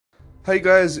Hey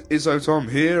guys, ItZoTom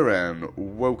here, and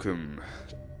welcome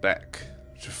back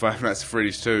to Five Nights at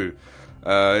Freddy's 2.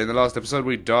 In the last episode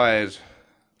we died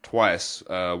twice,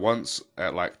 once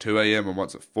at like 2 AM and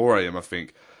once at 4 AM I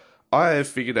think. I have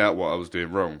figured out what I was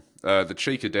doing wrong. The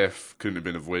cheek of death couldn't have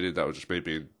been avoided, that was just me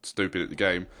being stupid at the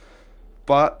game.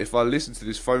 But if I listen to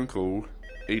this phone call,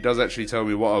 he does actually tell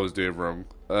me what I was doing wrong.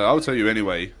 I'll tell you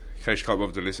anyway, in case you can't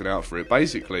bother to listen out for it.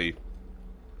 Basically,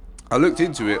 I looked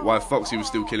into it why Foxy was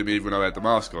still killing me even though I had the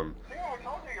mask on.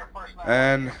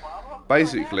 And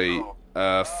basically,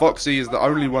 Foxy is the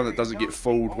only one that doesn't get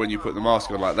fooled when you put the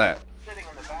mask on like that.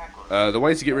 The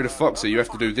way to get rid of Foxy, you have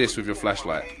to do this with your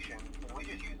flashlight.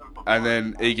 And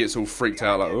then he gets all freaked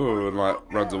out like, oh, and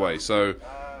like runs away. So,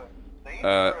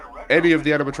 any of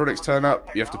the animatronics turn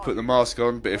up, you have to put the mask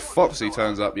on. But if Foxy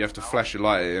turns up, you have to flash your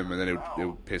light at him and then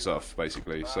he'll piss off,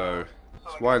 basically. So,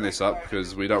 let's wind this up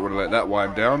because we don't want to let that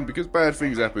wind down because bad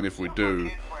things happen if we do,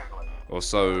 or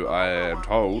so I am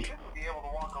told.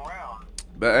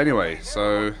 But anyway,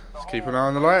 so let's keep an eye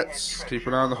on the lights, keep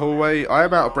an eye on the hallway. I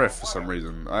am out of breath for some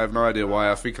reason. I have no idea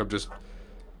why. I think I've just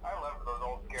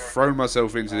thrown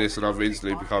myself into this and I've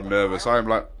instantly become nervous. I'm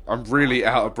really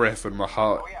out of breath and my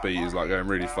heartbeat is like going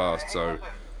really fast. So,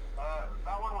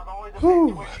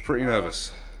 whew, pretty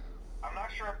nervous.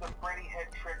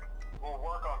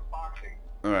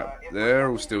 Alright, they're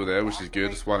all still there, which is good.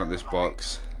 Let's wind up this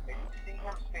box.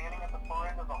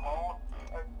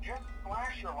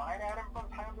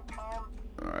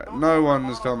 Alright, no one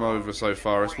has come over so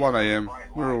far. It's 1 AM.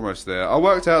 We're almost there. I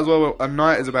worked out as well, a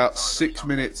night is about 6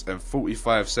 minutes and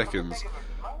 45 seconds.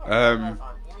 I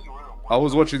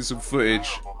was watching some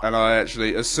footage, and I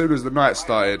actually, as soon as the night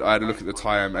started, I had a look at the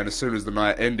time, and as soon as the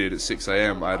night ended at 6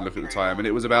 AM, I had a look at the time, and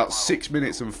it was about 6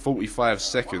 minutes and 45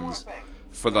 seconds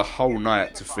for the whole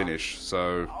night to finish.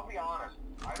 So,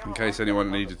 in case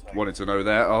anyone wanted to know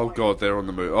that, oh god, they're on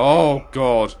the move. Oh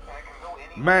god,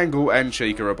 Mangle and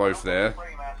Chica are both there.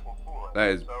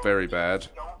 That is very bad.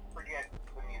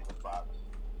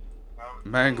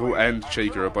 Mangle and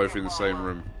Chica are both in the same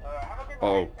room.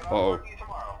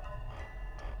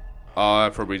 I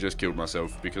probably just killed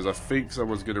myself because I think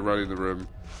someone's going to run in the room.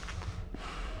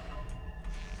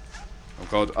 Oh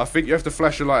god, I think you have to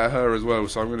flash a light at her as well,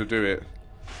 so I'm going to do it.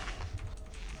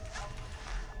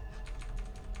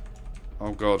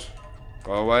 Oh god.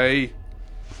 Go away.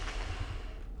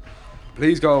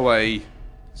 Please go away.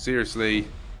 Seriously.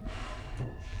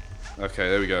 Okay,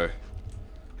 there we go.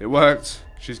 It worked.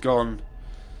 She's gone.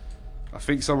 I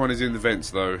think someone is in the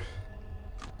vents though.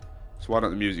 Let's wind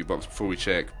up the music box before we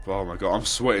check. Oh my god, I'm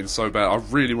sweating so bad. I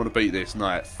really want to beat this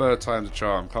night. Third time's a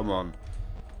charm. Come on.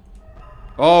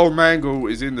 Oh, Mangle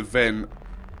is in the vent.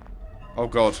 Oh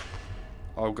god.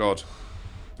 Oh god.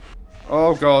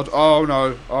 Oh god. Oh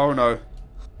no. Oh no.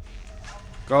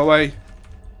 Go away.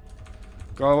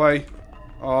 Go away.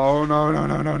 Oh no, no,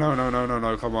 no, no, no, no, no, no,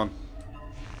 no, come on.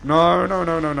 No, no,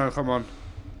 no, no, no, come on.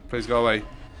 Please go away.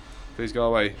 Please go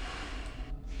away.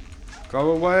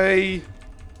 Go away.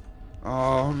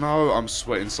 Oh no, I'm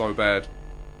sweating so bad.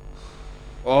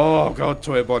 Oh god,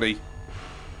 toy body.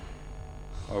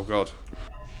 Oh god.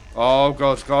 Oh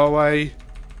god, go away.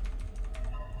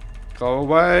 Go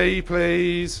away,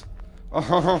 please.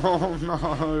 Oh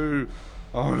no.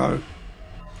 Oh no.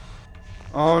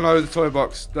 Oh no, the toy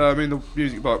box. I mean the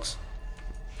music box.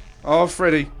 Oh,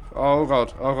 Freddy. Oh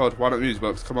god. Oh god. Why not the music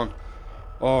box? Come on.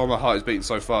 Oh, my heart is beating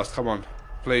so fast. Come on.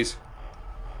 Please.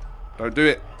 Don't do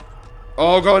it.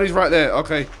 Oh god, he's right there.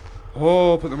 Okay.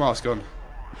 Oh, put the mask on.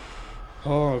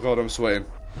 Oh god, I'm sweating.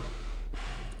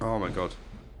 Oh my god.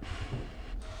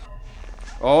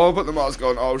 Oh, put the mask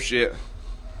on. Oh shit.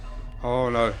 Oh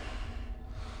no.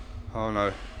 Oh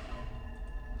no.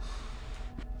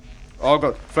 Oh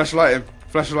god. Flashlight him.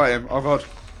 Flashlight him. Oh god.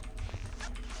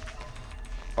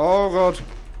 Oh god.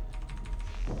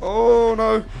 Oh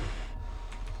no.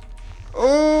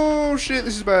 Oh shit,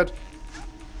 this is bad.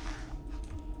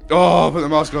 Oh, put the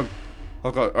mask on.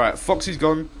 Oh god. Alright, Foxy's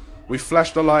gone. We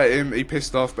flashed the light at him. He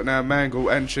pissed off, but now Mangle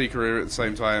and Chica are here at the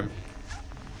same time.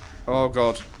 Oh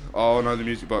god. Oh no, the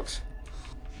music box.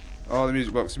 Oh, the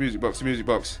music box, the music box, the music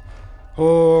box.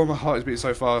 Oh, my heart is beating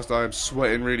so fast. I am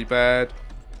sweating really bad.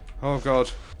 Oh god.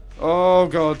 Oh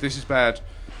god, this is bad.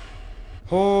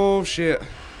 Oh shit.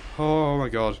 Oh my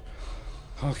god.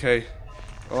 Okay.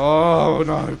 Oh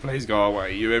no, please go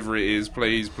away. Whoever it is,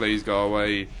 please, please go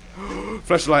away.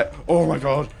 Flash the light. Oh my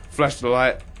god. Flash the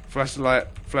light. Flash the light.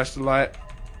 Flash the light.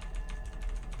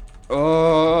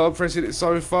 Oh, I'm pressing it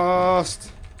so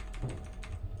fast.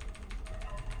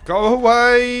 Go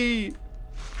away.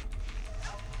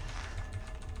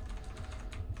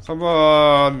 Come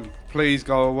on. Please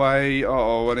go away.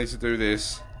 Uh-oh, I need to do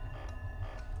this.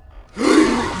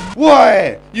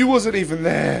 Why? You wasn't even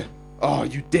there. Oh,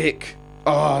 you dick.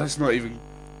 Oh, that's not even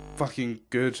fucking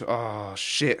good. Oh,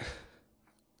 shit.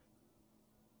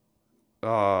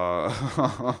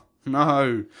 Oh,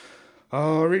 no.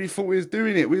 Oh, I really thought we was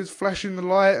doing it. We was flashing the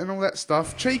light and all that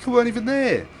stuff. Chica weren't even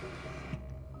there.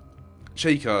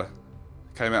 Chica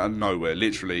came out of nowhere,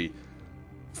 literally.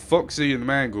 Foxy and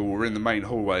Mangle were in the main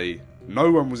hallway.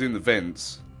 No one was in the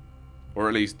vents. Or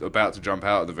at least about to jump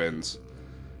out of the vents.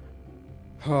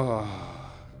 Oh,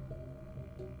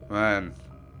 man.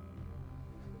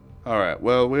 Alright,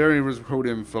 well, we only was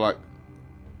recording for like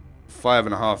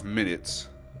 5.5 minutes.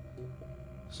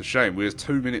 It's a shame. We was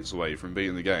 2 minutes away from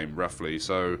beating the game, roughly.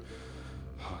 So,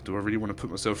 do I really want to put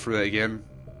myself through that again?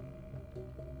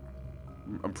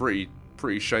 I'm pretty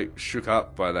shook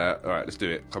up by that. Alright, let's do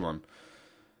it. Come on.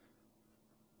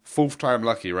 4th time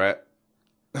lucky, right?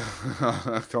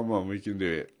 Come on, we can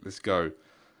do it. Let's go.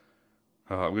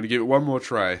 I'm going to give it one more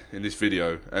try in this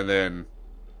video, and then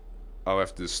I'll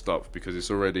have to stop because it's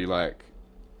already like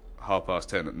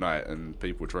 10:30 at night and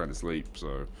people are trying to sleep,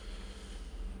 so...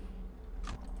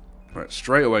 Right,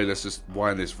 straight away, let's just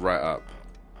wind this right up.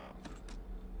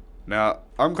 Now,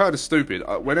 I'm kind of stupid.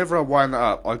 Whenever I wind that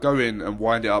up, I go in and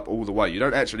wind it up all the way. You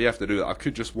don't actually have to do that. I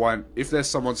could just wind... If there's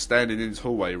someone standing in this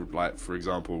hallway, like, for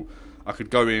example, I could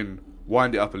go in,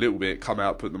 wind it up a little bit, come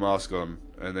out, put the mask on,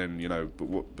 and then, you know...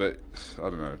 But I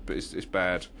don't know. But it's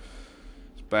bad.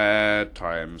 It's bad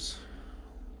times.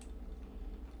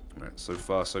 Right, so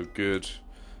far, so good.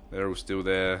 They're all still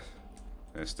there.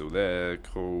 They're still there.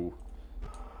 Cool.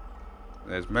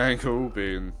 There's Mangle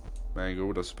being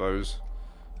mangled, I suppose.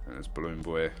 And there's Balloon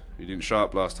Boy. He didn't show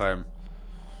up last time.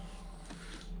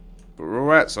 But we're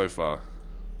alright so far.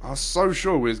 I was so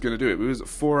sure we was going to do it. We was at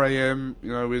 4 AM,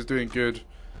 you know, we was doing good.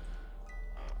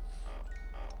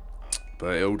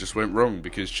 But it all just went wrong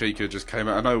because Chica just came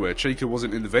out of nowhere. Chica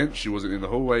wasn't in the vent, she wasn't in the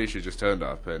hallway, she just turned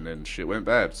up and then shit went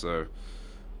bad, so...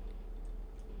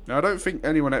 Now, I don't think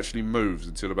anyone actually moves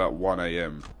until about 1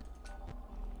 AM.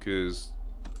 Because...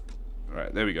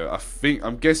 Right, there we go.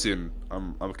 I'm guessing,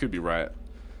 I could be right.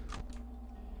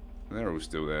 They're all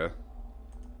still there.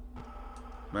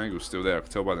 Mangle's still there, I can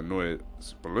tell by the noise.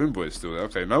 Balloon Boy's still there.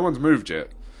 Okay, no one's moved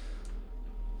yet.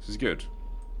 This is good.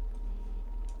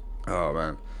 Oh,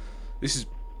 man. This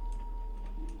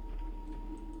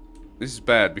is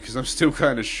bad because I'm still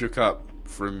kind of shook up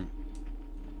from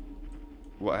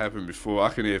what happened before. I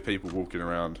can hear people walking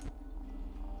around.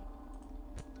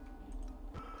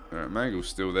 Alright, Mangle's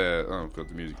still there. Oh god,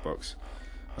 the music box.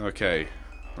 Okay,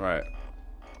 right.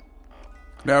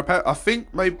 Now, I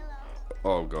think maybe...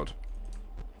 Oh god.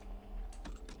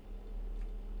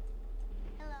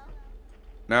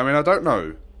 Now, I mean, I don't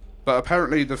know. But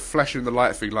apparently the flashing the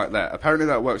light thing like that, apparently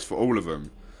that works for all of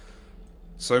them.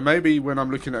 So maybe when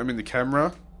I'm looking at them in the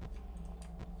camera...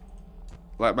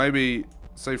 Like maybe,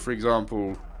 say for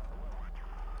example...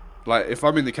 Like, if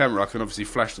I'm in the camera, I can obviously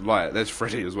flash the light. There's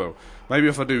Freddy as well. Maybe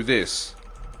if I do this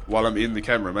while I'm in the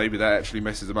camera, maybe that actually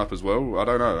messes them up as well. I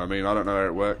don't know. I mean, I don't know how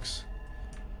it works.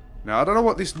 Now, I don't know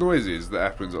what this noise is that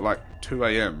happens at like 2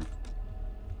 AM.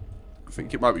 I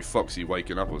think it might be Foxy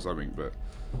waking up or something, but...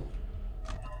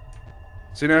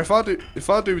 See, now, if I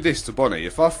do this to Bonnie,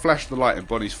 if I flash the light in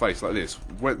Bonnie's face like this,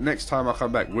 next time I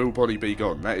come back, will Bonnie be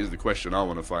gone? That is the question I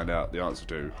want to find out the answer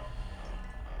to.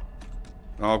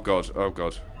 Oh, God. Oh,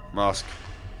 God. Mask.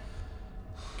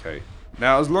 Okay.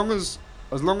 Now, as long as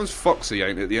Foxy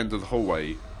ain't at the end of the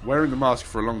hallway, wearing the mask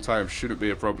for a long time shouldn't be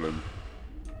a problem.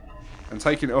 And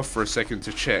taking it off for a second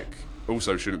to check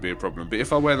also shouldn't be a problem. But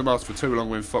if I wear the mask for too long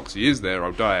when Foxy is there,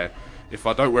 I'll die. If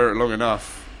I don't wear it long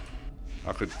enough,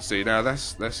 I could see. Now,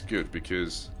 that's good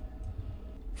because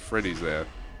Freddy's there.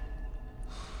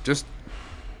 Just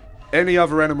any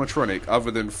other animatronic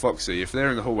other than Foxy, if they're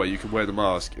in the hallway, you can wear the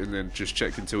mask and then just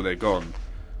check until they're gone.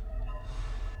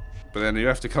 But then you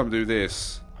have to come do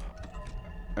this.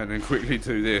 And then quickly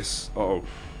do this. Uh-oh.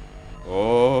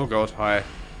 Oh, God. Hi.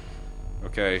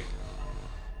 Okay.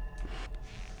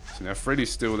 So now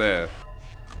Freddy's still there.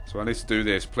 So I need to do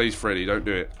this. Please, Freddy, don't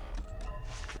do it.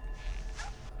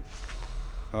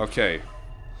 Okay.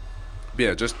 But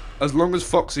yeah, just as long as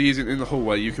Foxy isn't in the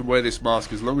hallway, you can wear this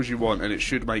mask as long as you want. And it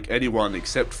should make anyone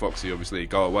except Foxy, obviously,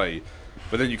 go away.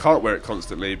 But then you can't wear it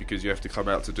constantly because you have to come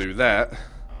out to do that.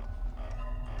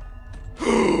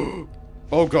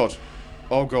 Oh god.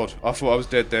 Oh god. I thought I was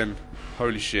dead then.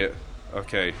 Holy shit.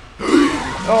 Okay.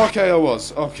 Okay, I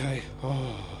was. Okay.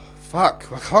 Oh,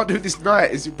 fuck. I can't do this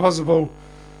night. It's impossible.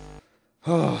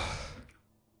 Oh.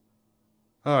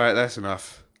 Alright, that's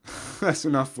enough. That's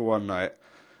enough for one night.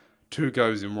 2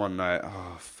 goes in one night.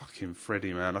 Oh, fucking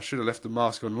Freddy, man. I should have left the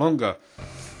mask on longer.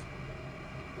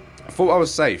 I thought I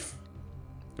was safe.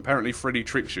 Apparently Freddy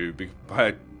tricks you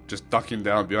by just ducking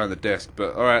down behind the desk.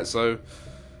 But alright, so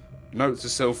note to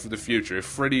self for the future. If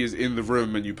Freddy is in the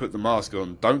room and you put the mask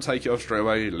on, don't take it off straight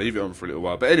away. Leave it on for a little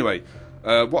while. But anyway,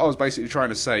 what I was basically trying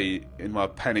to say in my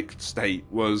panicked state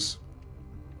was,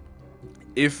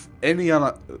 if any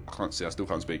other... I can't see, I still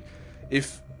can't speak.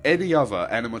 If any other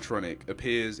animatronic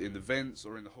appears in the vents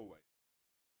or in the hallway...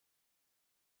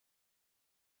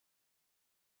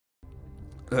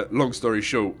 long story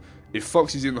short, if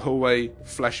Foxy's in the hallway,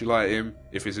 flash your light at him.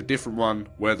 If it's a different one,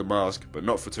 wear the mask, but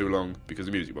not for too long, because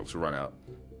the music box will run out.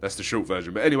 That's the short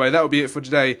version. But anyway, that will be it for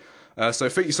today. So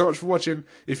thank you so much for watching.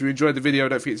 If you enjoyed the video,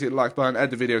 don't forget to hit the like button, add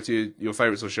the video to your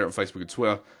favourites, or share it on Facebook and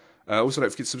Twitter. Also, don't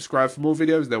forget to subscribe for more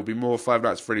videos. There will be more Five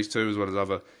Nights at Freddy's 2, as well as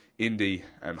other indie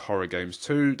and horror games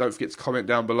too. Don't forget to comment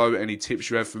down below any tips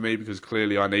you have for me, because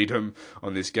clearly I need them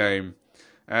on this game.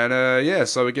 And yeah,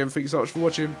 so again, thank you so much for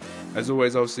watching. As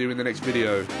always, I'll see you in the next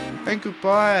video. And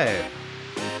goodbye.